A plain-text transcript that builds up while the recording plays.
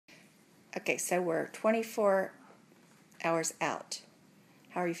Okay, so we're 24 hours out.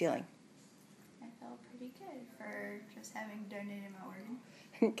 How are you feeling? I felt pretty good for just having donated my organ.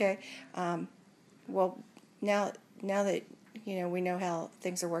 Okay. Well, now that we know how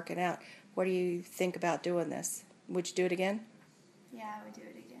things are working out, what do you think about doing this? Would you do it again? Yeah, I would do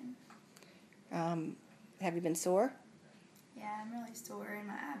it again. Have you been sore? Yeah, I'm really sore in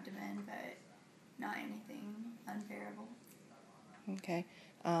my abdomen, but not anything unbearable. Okay.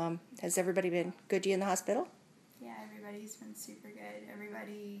 Has everybody been good to you in the hospital? Yeah, everybody's been super good.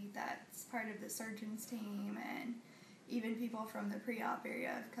 Everybody that's part of the surgeon's team and even people from the pre-op area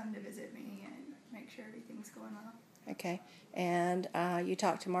have come to visit me and make sure everything's going well. Okay. And you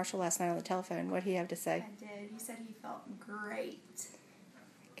talked to Marshall last night on the telephone. What did he have to say? I did. He said he felt great.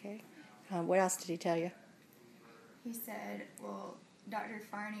 Okay. What else did he tell you? He said, well, Dr.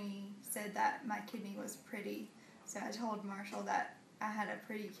 Farney said that my kidney was pretty. So I told Marshall that I had a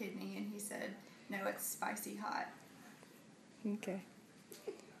pretty kidney, and he said, no, it's spicy hot. Okay.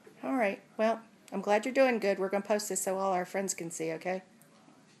 All right. Well, I'm glad you're doing good. We're going to post this so all our friends can see, okay?